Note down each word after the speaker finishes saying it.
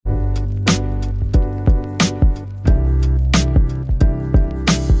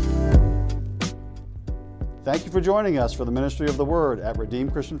Thank you for joining us for the Ministry of the Word at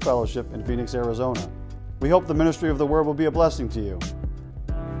Redeemed Christian Fellowship in Phoenix, Arizona. We hope the Ministry of the Word will be a blessing to you.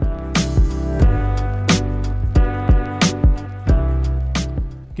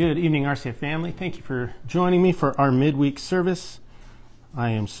 Good evening, RCF family. Thank you for joining me for our midweek service.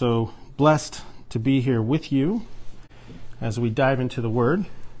 I am so blessed to be here with you as we dive into the Word.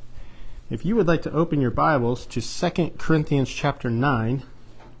 If you would like to open your Bibles to 2 Corinthians chapter 9,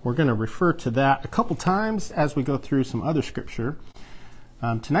 we're going to refer to that a couple times as we go through some other scripture.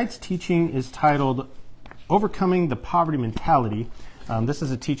 Tonight's teaching is titled Overcoming the Poverty Mentality. This is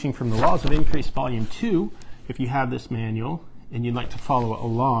a teaching from the Laws of Increase, Volume 2, if you have this manual and you'd like to follow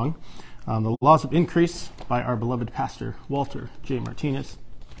along. The Laws of Increase by our beloved pastor, Walter J. Martinez.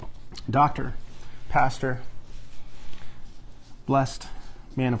 Doctor, pastor, blessed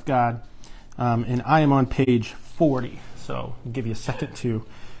man of God. And I am on page 40, so I'll give you a second to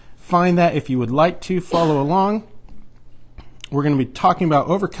find that if you would like to follow along. We're going to be talking about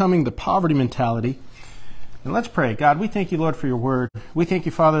overcoming the poverty mentality. And let's pray. God, we thank you, Lord, for your word. We thank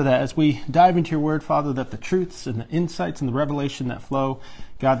you, Father, that as we dive into your word, Father, that the truths and the insights and the revelation that flow,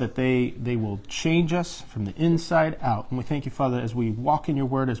 God, that they will change us from the inside out. And we thank you, Father, as we walk in your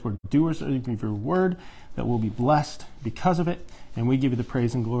word, as we're doers of your word, that we'll be blessed because of it. And we give you the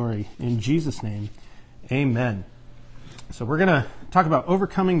praise and glory. In Jesus' name, amen. So we're going to talk about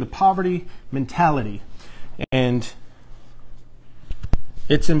overcoming the poverty mentality. And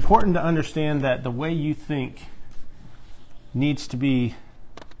it's important to understand that the way you think needs to be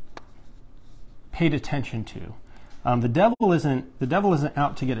paid attention to. The devil isn't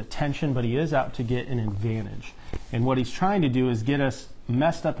out to get attention, but he is out to get an advantage. And what he's trying to do is get us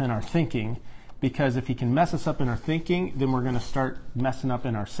messed up in our thinking, because if he can mess us up in our thinking, then we're going to start messing up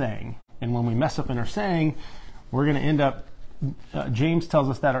in our saying. And when we mess up in our saying, we're going to end up, James tells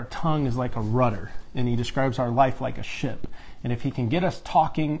us that our tongue is like a rudder, and he describes our life like a ship. And if he can get us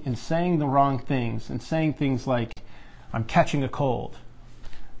talking and saying the wrong things, and saying things like, I'm catching a cold,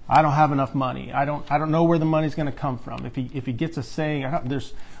 I don't have enough money, I don't know where the money's going to come from. If he gets us saying,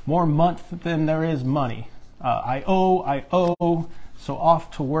 there's more month than there is money, I owe, so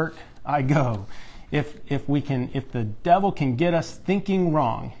off to work I go. If the devil can get us thinking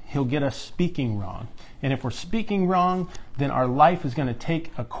wrong, he'll get us speaking wrong. And if we're speaking wrong, then our life is going to take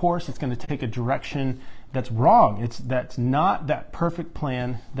a course, it's going to take a direction that's wrong. That's not that perfect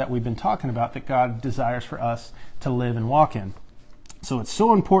plan that we've been talking about that God desires for us to live and walk in. So it's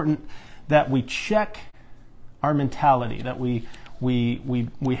so important that we check our mentality, that we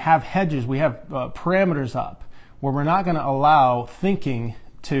have hedges, we have parameters up where we're not going to allow thinking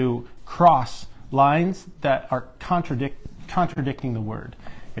to cross lines that are contradicting the word.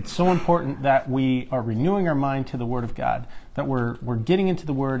 It's so important that we are renewing our mind to the Word of God, that we're getting into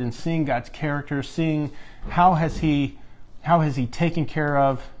the Word and seeing God's character, seeing how has He taken care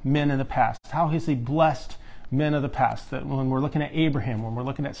of men in the past, how has He blessed men of the past. That when we're looking at Abraham, when we're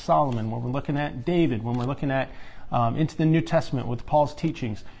looking at Solomon, when we're looking at David, when we're looking at into the New Testament with Paul's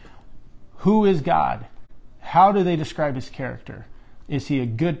teachings, who is God? How do they describe His character? Is He a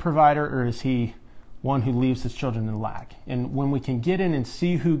good provider, or is He one who leaves his children in lack? And when we can get in and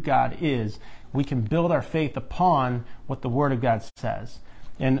see who God is, we can build our faith upon what the Word of God says.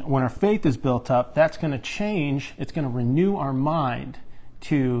 And when our faith is built up, that's going to change. It's going to renew our mind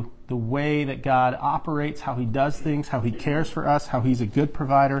to the way that God operates, how He does things, how He cares for us, how He's a good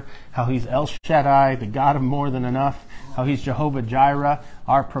provider, how He's El Shaddai, the God of more than enough, how He's Jehovah Jireh,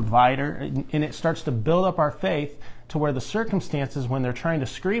 our provider. And it starts to build up our faith to where the circumstances, when they're trying to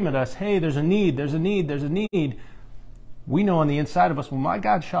scream at us, hey, there's a need, we know on the inside of us, well, my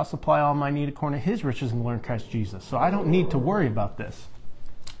God shall supply all my need according to His riches in glory in Christ Jesus. So I don't need to worry about this.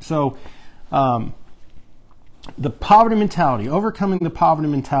 So the poverty mentality, overcoming the poverty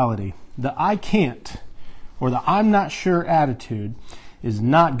mentality, the I can't or the I'm not sure attitude is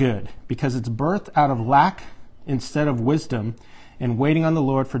not good, because it's birthed out of lack instead of wisdom and waiting on the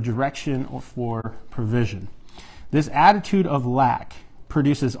Lord for direction or for provision. This attitude of lack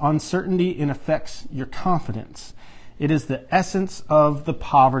produces uncertainty and affects your confidence. It is the essence of the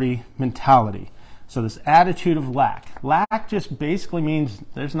poverty mentality. So this attitude of lack. Lack just basically means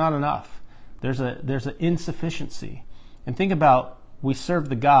there's not enough. There's an insufficiency. And think about, we serve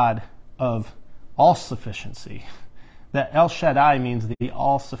the God of all sufficiency. That El Shaddai means the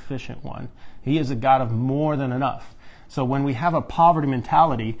all-sufficient one. He is a God of more than enough. So when we have a poverty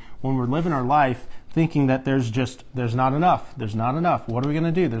mentality, when we're living our life thinking that there's not enough, what are we going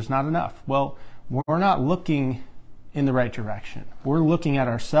to do? There's not enough. Well, we're not looking in the right direction. We're looking at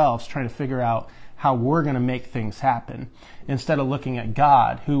ourselves, trying to figure out how we're going to make things happen, instead of looking at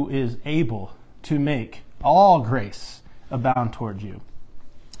God, who is able to make All grace abound toward you.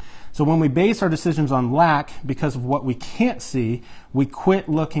 So when we base our decisions on lack because of what we can't see, we quit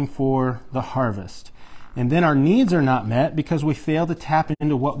looking for the harvest. And then our needs are not met because we fail to tap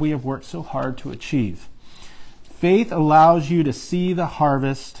into what we have worked so hard to achieve. Faith allows you to see the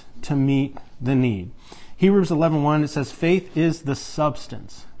harvest to meet the need. Hebrews 11:1, it says, faith is the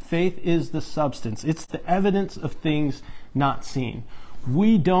substance. Faith is the substance. It's the evidence of things not seen.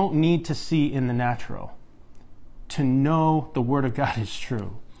 We don't need to see in the natural to know the Word of God is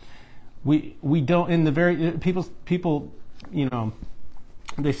true. We don't, in the very, people, you know,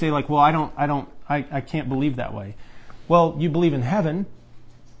 they say like, well, I can't believe that way. Well, you believe in heaven.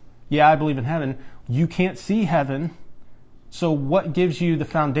 Yeah, I believe in heaven. You can't see heaven. So what gives you the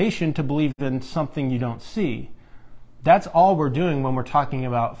foundation to believe in something you don't see? That's all we're doing when we're talking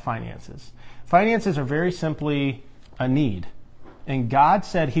about finances. Finances are very simply a need. And God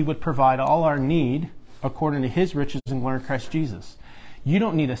said He would provide all our need according to His riches and glory in Christ Jesus. You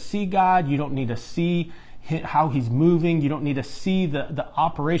don't need to see God. You don't need to see how He's moving. You don't need to see the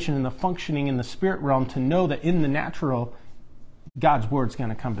operation and the functioning in the spirit realm to know that in the natural, God's word's going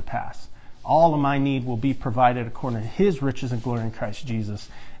to come to pass. All of my need will be provided according to His riches and glory in Christ Jesus,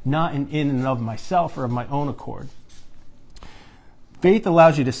 not in and of myself or of my own accord. Faith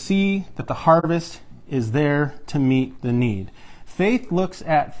allows you to see that the harvest is there to meet the need. Faith looks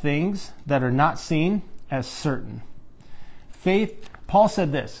at things that are not seen as certain. Faith, Paul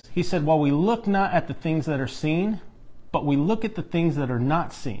said this. He said, while we look not at the things that are seen, but we look at the things that are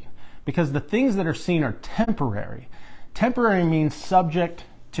not seen. Because the things that are seen are temporary. Temporary means subject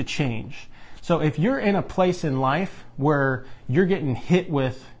to change. So if you're in a place in life where you're getting hit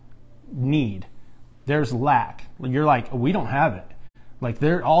with need, there's lack. You're like, we don't have it. Like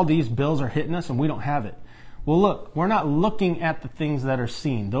all these bills are hitting us and we don't have it. Well, look, we're not looking at the things that are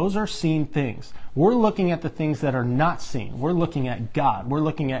seen. Those are seen things. We're looking at the things that are not seen. We're looking at God. We're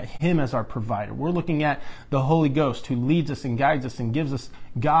looking at Him as our provider. We're looking at the Holy Ghost who leads us and guides us and gives us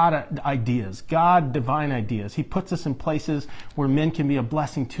God ideas, God divine ideas. He puts us in places where men can be a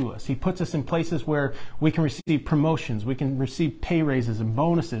blessing to us. He puts us in places where we can receive promotions. We can receive pay raises and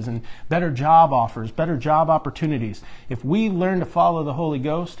bonuses and better job offers, better job opportunities. If we learn to follow the Holy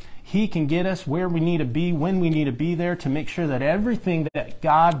Ghost, He can get us where we need to be, when we need to be there, to make sure that everything that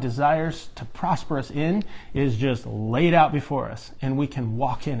God desires to prosper us in is just laid out before us, and we can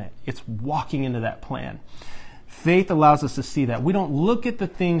walk in it. It's walking into that plan. Faith allows us to see that. We don't look at the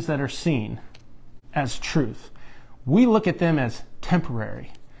things that are seen as truth. We look at them as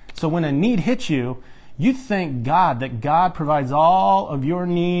temporary. So when a need hits you, you thank God that God provides all of your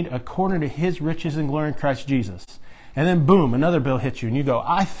need according to His riches and glory in Christ Jesus. And then boom, another bill hits you and you go,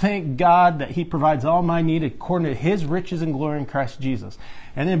 I thank God that He provides all my need according to His riches and glory in Christ Jesus.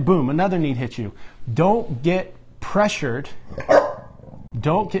 And then boom, another need hits you. Don't get pressured.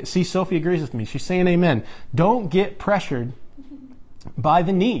 See, Sophie agrees with me. She's saying amen. Don't get pressured by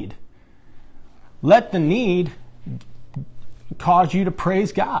the need. Let the need cause you to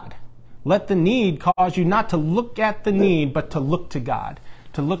praise God. Let the need cause you not to look at the need, but to look to God.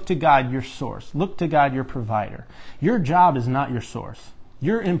 To look to God, your source. Look to God, your provider. Your job is not your source.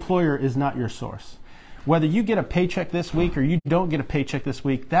 Your employer is not your source. Whether you get a paycheck this week or you don't get a paycheck this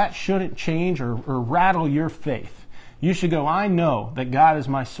week, that shouldn't change or rattle your faith. You should go, I know that God is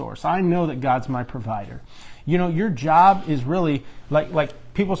my source. I know that God's my provider. You know, your job is really, like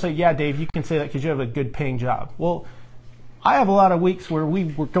people say, yeah, Dave, you can say that because you have a good paying job. Well, I have a lot of weeks where we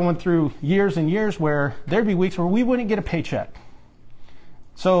were going through years and years where there'd be weeks where we wouldn't get a paycheck.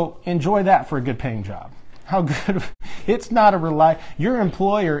 So enjoy that for a good paying job. How good, it's not your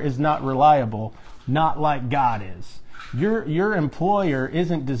employer is not reliable, not like God is. Your employer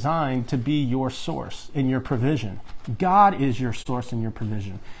isn't designed to be your source in your provision. God is your source in your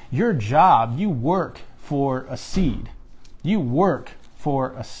provision. Your job, you work for a seed. You work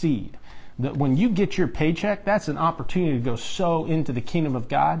for a seed. That when you get your paycheck, that's an opportunity to go sow into the kingdom of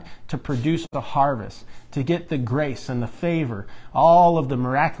God, to produce a harvest, to get the grace and the favor, all of the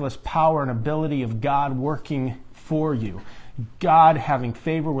miraculous power and ability of God working for you. God having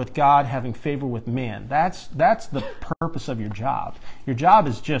favor with God, having favor with man. That's the purpose of your job. Your job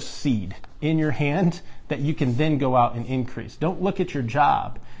is just seed in your hand that you can then go out and increase. Don't look at your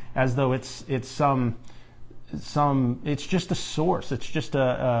job as though it's just a source. It's just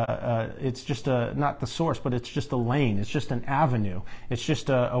not the source, but it's just a lane. It's just an avenue. It's just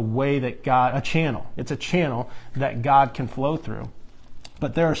a way that a channel. It's a channel that God can flow through.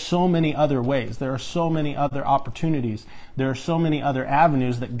 But there are so many other ways. There are so many other opportunities. There are so many other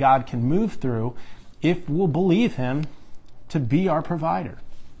avenues that God can move through if we'll believe Him to be our provider.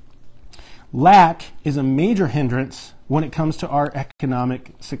 Lack is a major hindrance when it comes to our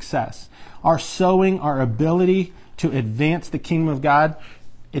economic success. Our sowing, our ability to advance the kingdom of God,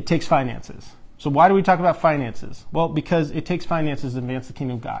 it takes finances. So why do we talk about finances? Well, because it takes finances to advance the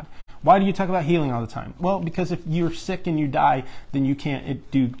kingdom of God. Why do you talk about healing all the time? Well, because if you're sick and you die, then you can't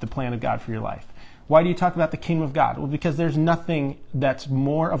do the plan of God for your life. Why do you talk about the kingdom of God? Well, because there's nothing that's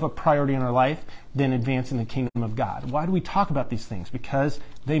more of a priority in our life than advancing the kingdom of God. Why do we talk about these things? Because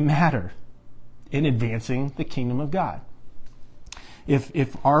they matter in advancing the kingdom of God.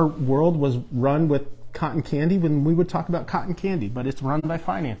 If our world was run with cotton candy, then we would talk about cotton candy, but it's run by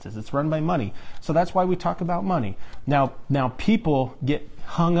finances. It's run by money. So that's why we talk about money. Now people get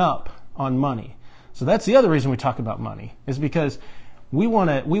hung up on money. So that's the other reason we talk about money, is because we want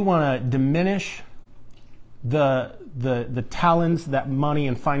to diminish the talents that money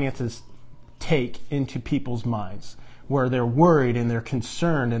and finances take into people's minds, where they're worried and they're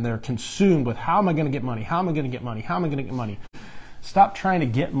concerned and they're consumed with, how am I going to get money? How am I going to get money? How am I going to get money? Stop trying to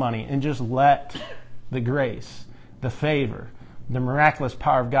get money and just let the grace, the favor, the miraculous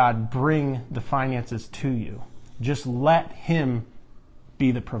power of God bring the finances to you. Just let Him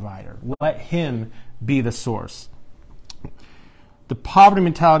be the provider. Let Him be the source. The poverty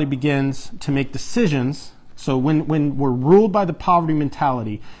mentality begins to make decisions. So when we're ruled by the poverty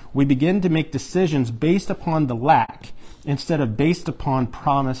mentality, we begin to make decisions based upon the lack instead of based upon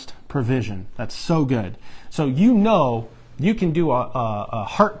promised provision. That's so good. So you can do a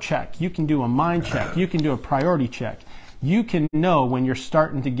heart check, you can do a mind check, you can do a priority check. You can know when you're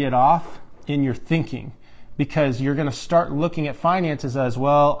starting to get off in your thinking, because you're going to start looking at finances as,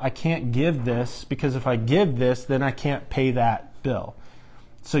 well, I can't give this, because if I give this, then I can't pay that bill.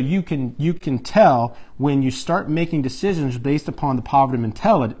 So you can tell when you start making decisions based upon the poverty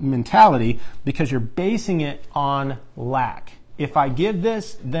mentality, because you're basing it on lack. If I give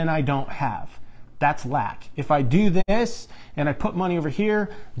this, then I don't have. That's lack. If I do this and I put money over here,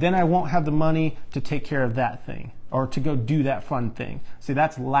 then I won't have the money to take care of that thing or to go do that fun thing. See,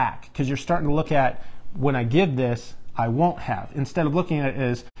 that's lack, because you're starting to look at, when I give this, I won't have. Instead of looking at it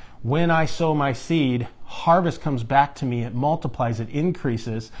as, when I sow my seed, harvest comes back to me, it multiplies, it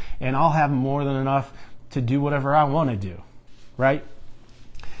increases, and I'll have more than enough to do whatever I want to do, right?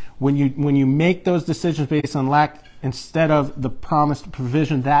 When you make those decisions based on lack instead of the promised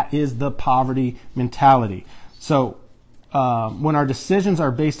provision, that is the poverty mentality. So when our decisions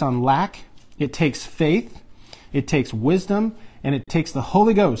are based on lack, it takes faith, it takes wisdom, and it takes the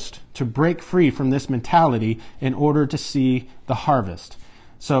Holy Ghost to break free from this mentality in order to see the harvest.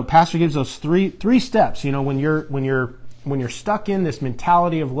 So Pastor gives those three steps. You know, when you're stuck in this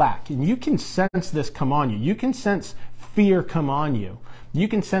mentality of lack, and you can sense this come on you. You can sense fear come on you. You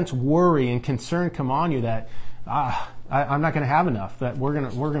can sense worry and concern come on you that I'm not going to have enough. That we're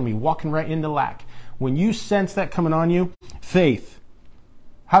gonna be walking right into lack. When you sense that coming on you, faith.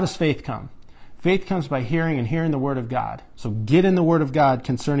 How does faith come? Faith comes by hearing, and hearing the Word of God. So get in the Word of God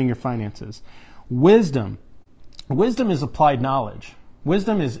concerning your finances. Wisdom. Wisdom is applied knowledge.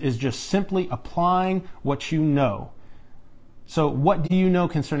 Wisdom is just simply applying what you know. So what do you know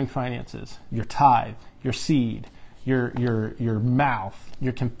concerning finances? Your tithe, your seed, your mouth,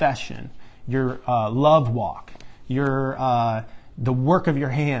 your confession, your love walk, your the work of your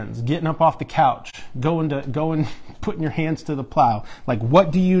hands, getting up off the couch, going putting your hands to the plow. Like,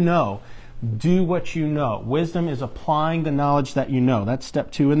 what do you know? Do what you know. Wisdom is applying the knowledge that you know. That's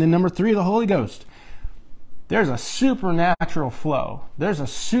step 2. And then number 3, the Holy Ghost. There's a supernatural flow. There's a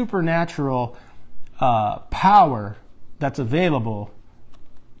supernatural power that's available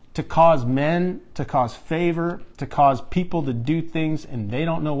to cause men, to cause favor, to cause people to do things, and they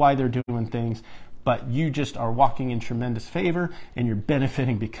don't know why they're doing things, but you just are walking in tremendous favor, and you're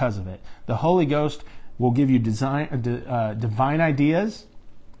benefiting because of it. The Holy Ghost will give you divine ideas.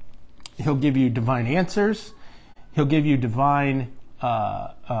 He'll give you divine answers. He'll give you divine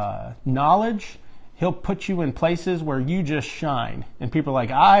knowledge. He'll put you in places where you just shine. And people are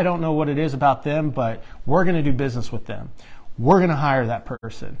like, I don't know what it is about them, but we're going to do business with them. We're going to hire that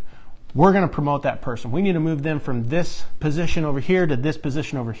person. We're going to promote that person. We need to move them from this position over here to this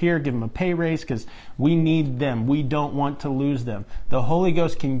position over here, give them a pay raise because we need them. We don't want to lose them. The Holy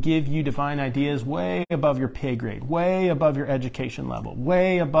Ghost can give you divine ideas way above your pay grade, way above your education level,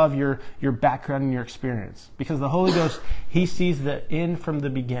 way above your background and your experience. Because the Holy Ghost, He sees the end from the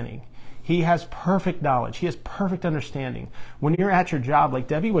beginning. He has perfect knowledge. He has perfect understanding. When you're at your job, like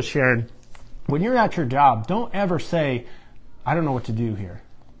Debbie was sharing, when you're at your job, don't ever say, I don't know what to do here.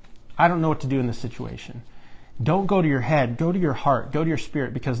 I don't know what to do in this situation. Don't go to your head, go to your heart, go to your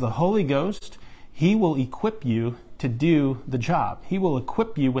spirit, because the Holy Ghost, He will equip you to do the job. He will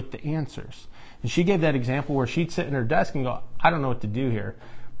equip you with the answers. And she gave that example where she'd sit in her desk and go, I don't know what to do here.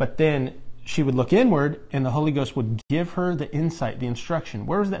 But then she would look inward and the Holy Ghost would give her the insight, the instruction.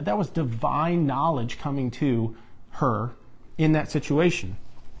 Where was that? That was divine knowledge coming to her in that situation.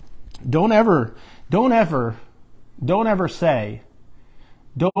 Don't ever say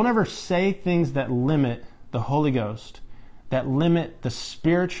things that limit the Holy Ghost, that limit the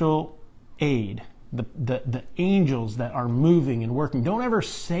spiritual aid, the angels that are moving and working. Don't ever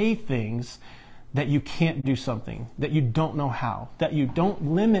say things that you can't do something, that you don't know how, that you don't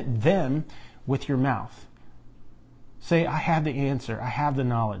limit them with your mouth. Say, I have the answer. I have the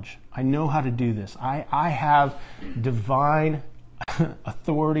knowledge. I know how to do this. I have divine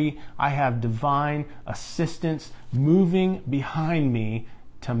authority. I have divine assistance moving behind me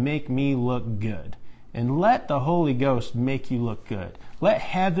to make me look good. And let the Holy Ghost make you look good. Let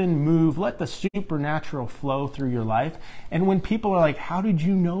heaven move. Let the supernatural flow through your life. And when people are like, how did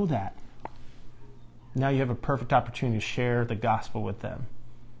you know that? Now you have a perfect opportunity to share the gospel with them.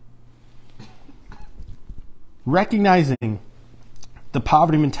 Recognizing the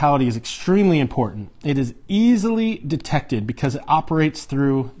poverty mentality is extremely important. It is easily detected because it operates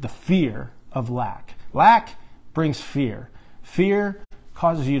through the fear of lack. Lack brings fear. Fear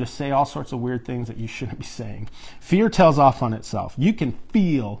causes you to say all sorts of weird things that you shouldn't be saying. Fear tells off on itself. You can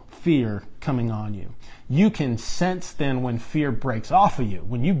feel fear coming on you. You can sense then when fear breaks off of you.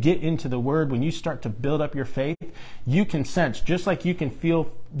 When you get into the Word, when you start to build up your faith, you can sense, just like you can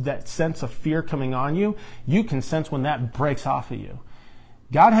feel that sense of fear coming on you, you can sense when that breaks off of you.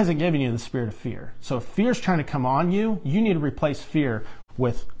 God hasn't given you the spirit of fear. So if fear's trying to come on you, you need to replace fear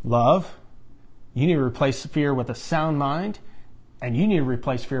with love. You need to replace fear with a sound mind. And you need to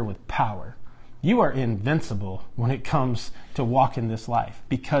replace fear with power. You are invincible when it comes to walking this life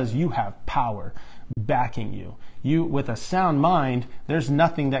because you have power backing you. You, with a sound mind, there's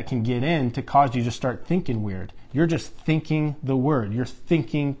nothing that can get in to cause you to start thinking weird. You're just thinking the Word. You're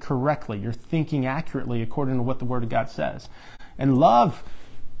thinking correctly. You're thinking accurately according to what the Word of God says. And love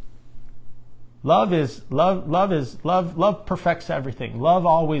perfects everything. Love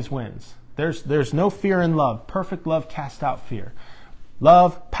always wins. There's no fear in love. Perfect love casts out fear.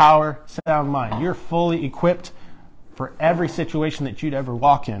 Love, power, sound mind. You're fully equipped for every situation that you'd ever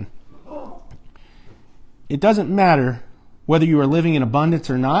walk in. It doesn't matter whether you are living in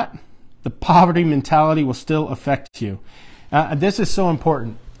abundance or not. The poverty mentality will still affect you. This is so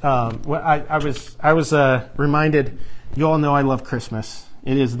important. I was reminded. You all know I love Christmas.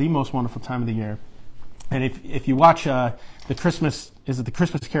 It is the most wonderful time of the year. And if you watch the Christmas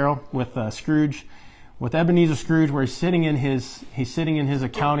Carol with Scrooge, with Ebenezer Scrooge, where he's sitting in his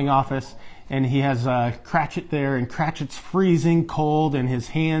accounting office, and he has Cratchit there, and Cratchit's freezing cold, and his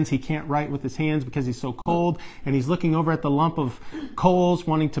hands, he can't write with his hands because he's so cold, and he's looking over at the lump of coals,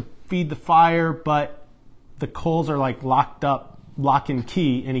 wanting to feed the fire, but the coals are like locked up, lock and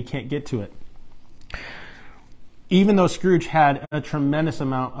key, and he can't get to it. Even though Scrooge had a tremendous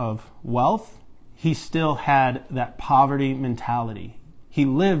amount of wealth, he still had that poverty mentality. He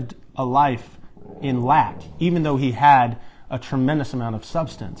lived a life in lack, even though he had a tremendous amount of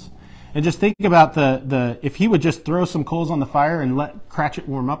substance. And just think about if he would just throw some coals on the fire and let Cratchit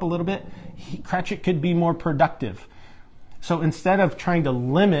warm up a little bit, Cratchit could be more productive. So instead of trying to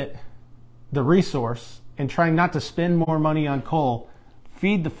limit the resource and trying not to spend more money on coal,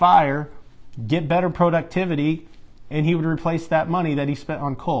 feed the fire, get better productivity, and he would replace that money that he spent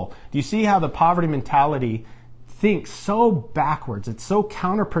on coal. Do you see how the poverty mentality thinks so backwards? It's so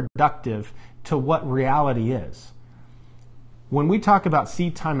counterproductive to what reality is. When we talk about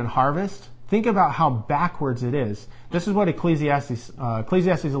seed time and harvest, think about how backwards it is. This is what Ecclesiastes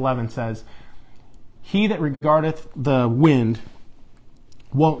 11 says. He that regardeth the wind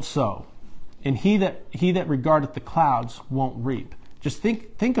won't sow, and he that regardeth the clouds won't reap. Just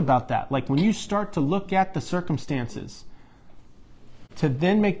think about that. Like when you start to look at the circumstances, to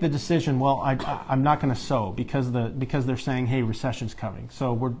then make the decision, well, I'm not going to sow because they're saying, hey, recession's coming,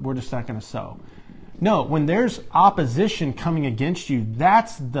 so we're just not going to sow. No, when there's opposition coming against you,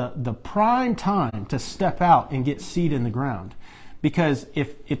 that's the prime time to step out and get seed in the ground. Because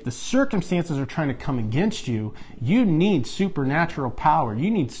if the circumstances are trying to come against you, you need supernatural power.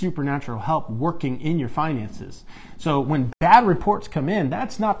 You need supernatural help working in your finances. So when bad reports come in,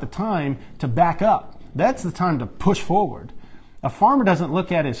 that's not the time to back up. That's the time to push forward. A farmer doesn't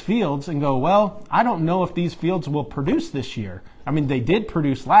look at his fields and go, well, I don't know if these fields will produce this year. I mean, they did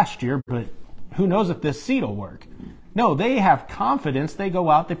produce last year, but who knows if this seed will work? No, they have confidence. They go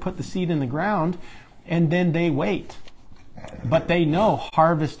out, they put the seed in the ground, and then they wait. But they know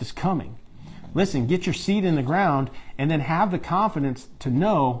harvest is coming. Listen, get your seed in the ground and then have the confidence to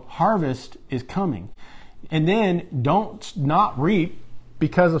know harvest is coming. And then don't not reap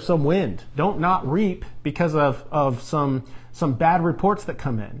because of some wind. Don't not reap because of some bad reports that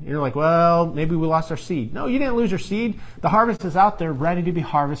come in. You're like, well, maybe we lost our seed. No, you didn't lose your seed. The harvest is out there ready to be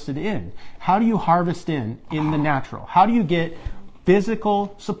harvested in. How do you harvest in the natural? How do you get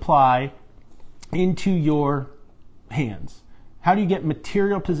physical supply into your hands? How do you get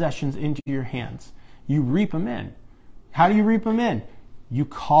material possessions into your hands? You reap them in. How do you reap them in? You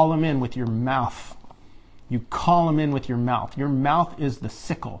call them in with your mouth. You call them in with your mouth. Your mouth is the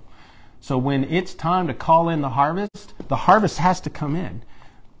sickle. So when it's time to call in the harvest has to come in.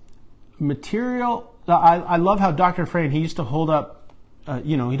 Material, I love how Dr. Frayne, he used to hold up,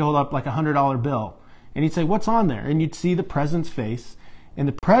 he'd hold up like $100 bill. And he'd say, what's on there? And you'd see the president's face. And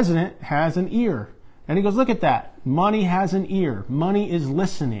the president has an ear. And he goes, look at that. Money has an ear. Money is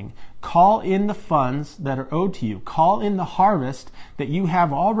listening. Call in the funds that are owed to you. Call in the harvest that you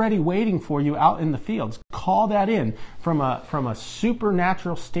have already waiting for you out in the fields. Call that in from a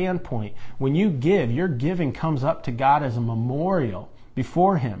supernatural standpoint. When you give, your giving comes up to God as a memorial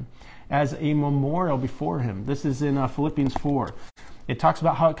before Him. As a memorial before Him. This is in Philippians 4. It talks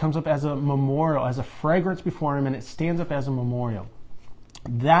about how it comes up as a memorial, as a fragrance before Him, and it stands up as a memorial.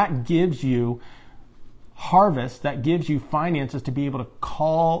 That gives you harvest, that gives you finances to be able to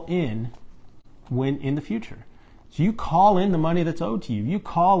call in when in the future. So you call in the money that's owed to you. You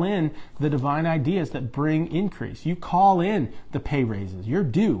call in the divine ideas that bring increase. You call in the pay raises. You're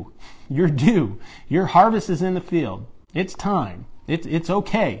due. You're due. Your harvest is in the field. It's time. It's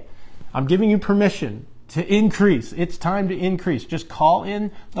okay. I'm giving you permission to increase. It's time to increase. Just call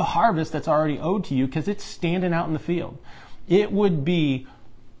in the harvest that's already owed to you because it's standing out in the field. It would be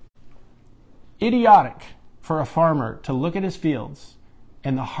idiotic for a farmer to look at his fields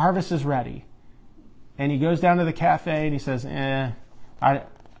and the harvest is ready. And he goes down to the cafe and he says, I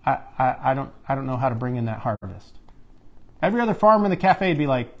don't know how to bring in that harvest. Every other farmer in the cafe would be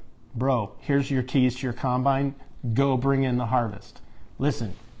like, bro, here's your keys to your combine. Go bring in the harvest.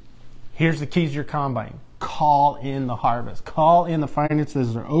 Listen, here's the keys to your combine. Call in the harvest. Call in the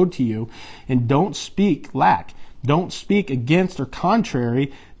finances that are owed to you. And don't speak lack. Don't speak against or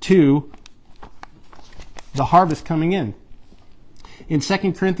contrary to the harvest coming in. In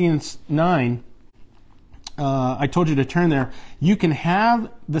 2 Corinthians 9, I told you to turn there. You can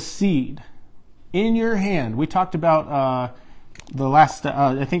have the seed in your hand. We talked about the last,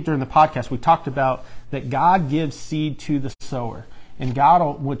 I think during the podcast, we talked about that God gives seed to the sower. And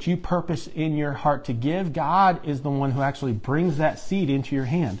God, what you purpose in your heart to give, God is the one who actually brings that seed into your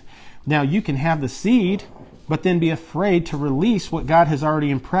hand. Now, you can have the seed, but then be afraid to release what God has already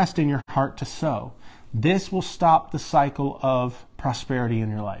impressed in your heart to sow. This will stop the cycle of prosperity in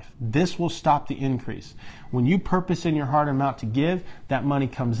your life. This will stop the increase. When you purpose in your heart amount to give, that money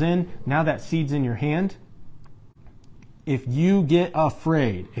comes in. Now that seed's in your hand. If you get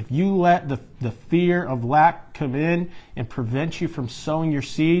afraid, if you let the fear of lack come in and prevent you from sowing your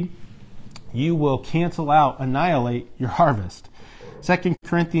seed, you will cancel out, annihilate your harvest. 2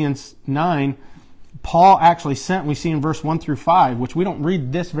 Corinthians 9, Paul actually sent, we see in verse 1 through 5, which we don't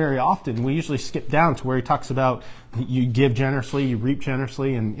read this very often. We usually skip down to where he talks about you give generously, you reap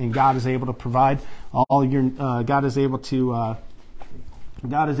generously, and God is able to provide all your, God is able to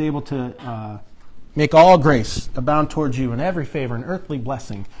make all grace abound towards you in every favor and earthly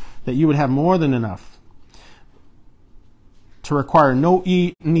blessing, that you would have more than enough to require no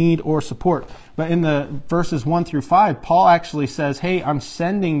need or support. But in the verses 1 through 5, Paul actually says, hey, I'm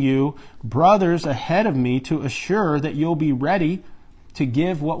sending you brothers ahead of me to assure that you'll be ready to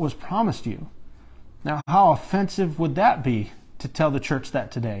give what was promised you. Now, how offensive would that be to tell the church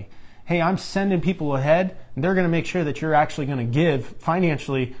that today? Hey, I'm sending people ahead, and they're going to make sure that you're actually going to give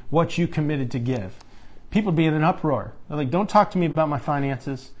financially what you committed to give. People would be in an uproar. They're like, don't talk to me about my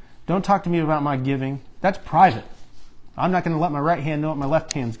finances. Don't talk to me about my giving. That's private. I'm not going to let my right hand know what my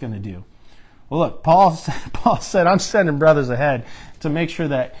left hand's going to do. Well, look, Paul said, I'm sending brothers ahead to make sure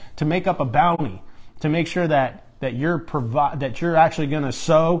that, to make up a bounty, to make sure that you're actually going to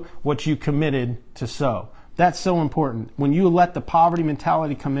sow what you committed to sow. That's so important. When you let the poverty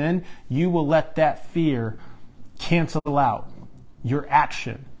mentality come in, you will let that fear cancel out your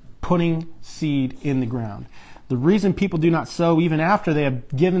action, putting seed in the ground. The reason people do not sow even after they have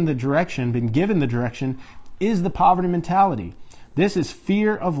been given the direction, is the poverty mentality. This is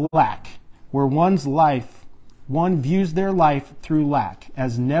fear of lack, where one views their life through lack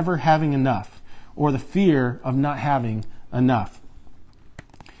as never having enough, or the fear of not having enough.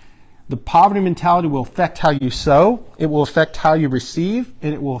 The poverty mentality will affect how you sow, it will affect how you receive,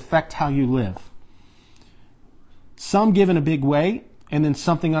 and it will affect how you live. Some give in a big way, and then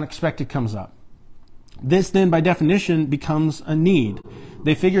something unexpected comes up. This then, by definition, becomes a need.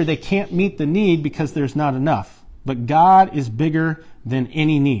 They figure they can't meet the need because there's not enough. But God is bigger than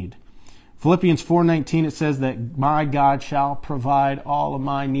any need. Philippians 4:19, it says that my God shall provide all of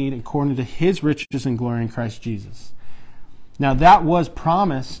my need according to his riches and glory in Christ Jesus. Now that was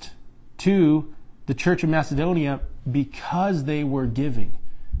promised to the church of Macedonia because they were giving,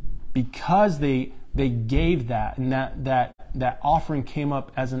 because they gave that, and that offering came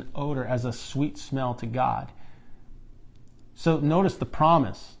up as an odor, as a sweet smell to God. So notice the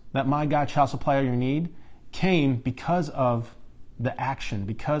promise that my God shall supply all your need came because of the action,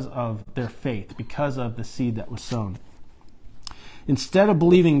 because of their faith, because of the seed that was sown. Instead of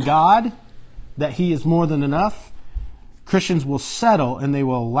believing God that he is more than enough, Christians will settle and they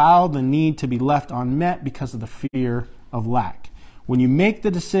will allow the need to be left unmet because of the fear of lack. When you make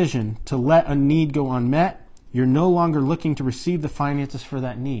the decision to let a need go unmet, you're no longer looking to receive the finances for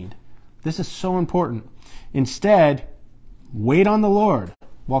that need. This is so important. Instead, wait on the Lord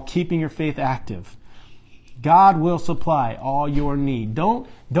while keeping your faith active. God will supply all your need. Don't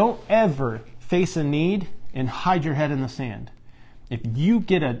ever face a need and hide your head in the sand. If you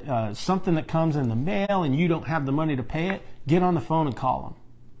get something that comes in the mail and you don't have the money to pay it, get on the phone and call them.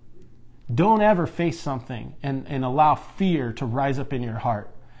 Don't ever face something and allow fear to rise up in your heart,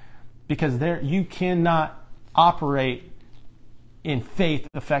 because you cannot operate in faith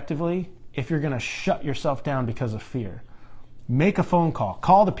effectively if you're going to shut yourself down because of fear. Make a phone call.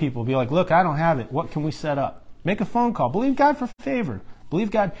 Call the people. Be like, look, I don't have it. What can we set up? Make a phone call. Believe God for favor.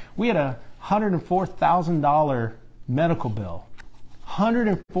 Believe God. We had a $104,000 medical bill.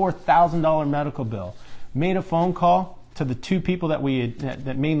 $104,000 medical bill. Made a phone call to the two people that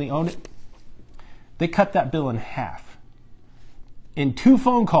that mainly owned it. They cut that bill in half. In 2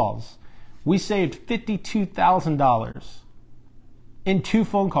 phone calls, we saved $52,000. In 2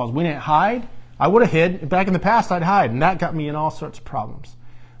 phone calls. We didn't hide. I would have hid. Back in the past, I'd hide, and that got me in all sorts of problems.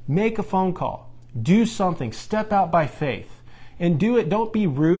 Make a phone call. Do something. Step out by faith. And do it. Don't be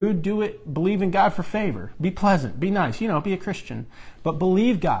rude. Do it. Believe in God for favor. Be pleasant. Be nice. Be a Christian. But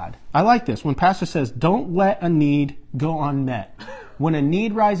believe God. I like this. When Pastor says, don't let a need go unmet. When a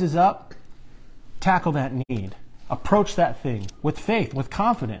need rises up, tackle that need. Approach that thing with faith, with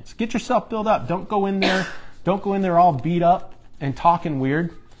confidence. Get yourself built up. Don't go in there all beat up and talking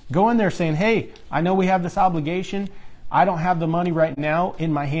weird. Go in there saying, hey, I know we have this obligation. I don't have the money right now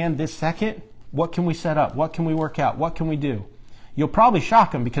in my hand this second. What can we set up? What can we work out? What can we do? You'll probably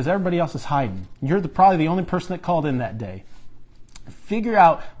shock them because everybody else is hiding. You're probably the only person that called in that day. Figure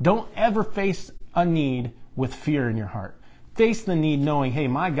out, don't ever face a need with fear in your heart. Face the need knowing, hey,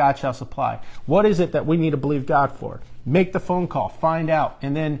 my God shall supply. What is it that we need to believe God for? Make the phone call, find out,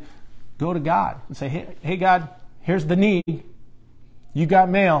 and then go to God and say, hey God, here's the need. You got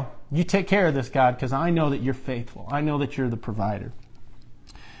mail. You take care of this, God, because I know that you're faithful. I know that you're the provider.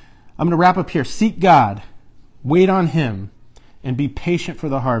 I'm going to wrap up here. Seek God, wait on him, and be patient for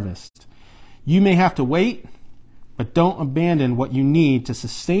the harvest. You may have to wait, but don't abandon what you need to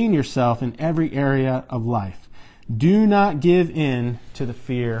sustain yourself in every area of life. Do not give in to the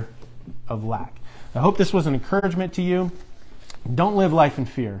fear of lack. I hope this was an encouragement to you. Don't live life in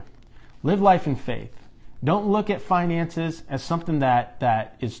fear. Live life in faith. Don't look at finances as something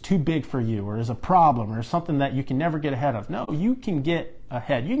that is too big for you or is a problem or something that you can never get ahead of. No, you can get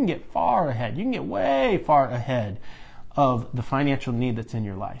ahead. You can get far ahead. You can get way far ahead of the financial need that's in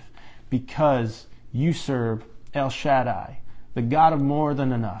your life because you serve El Shaddai, the God of more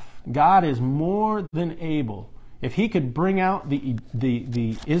than enough. God is more than able. If he could bring out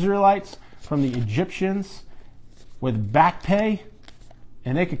the Israelites from the Egyptians with back pay,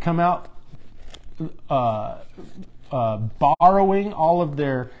 and they could come out borrowing all of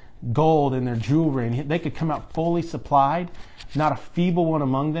their gold and their jewelry, and they could come out fully supplied, not a feeble one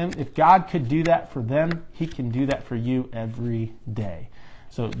among them. If God could do that for them, he can do that for you every day.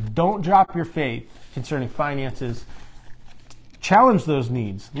 So don't drop your faith concerning finances. Challenge those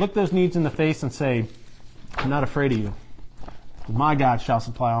needs. Look those needs in the face and say, I'm not afraid of you. My God shall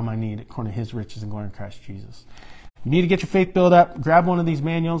supply all my need according to his riches and glory in Christ Jesus. You need to get your faith built up. Grab one of these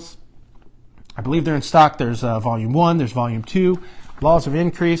manuals. I believe they're in stock. There's volume 1, there's volume 2, Laws of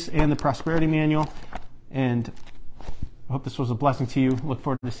Increase, and the Prosperity Manual. And I hope this was a blessing to you. Look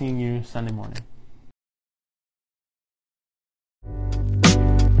forward to seeing you Sunday morning.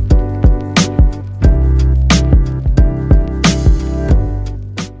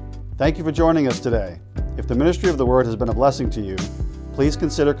 Thank you for joining us today. If the ministry of the Word has been a blessing to you, please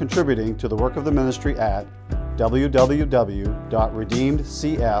consider contributing to the work of the ministry at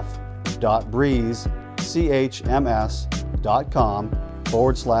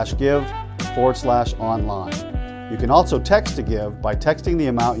You can also text to give by texting the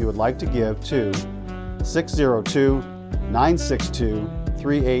amount you would like to give to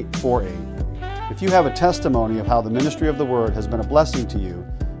 602-962-3848. If you have a testimony of how the ministry of the Word has been a blessing to you,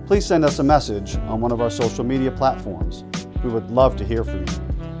 please send us a message on one of our social media platforms. We would love to hear from you.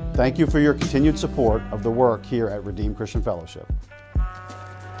 Thank you for your continued support of the work here at Redeemed Christian Fellowship.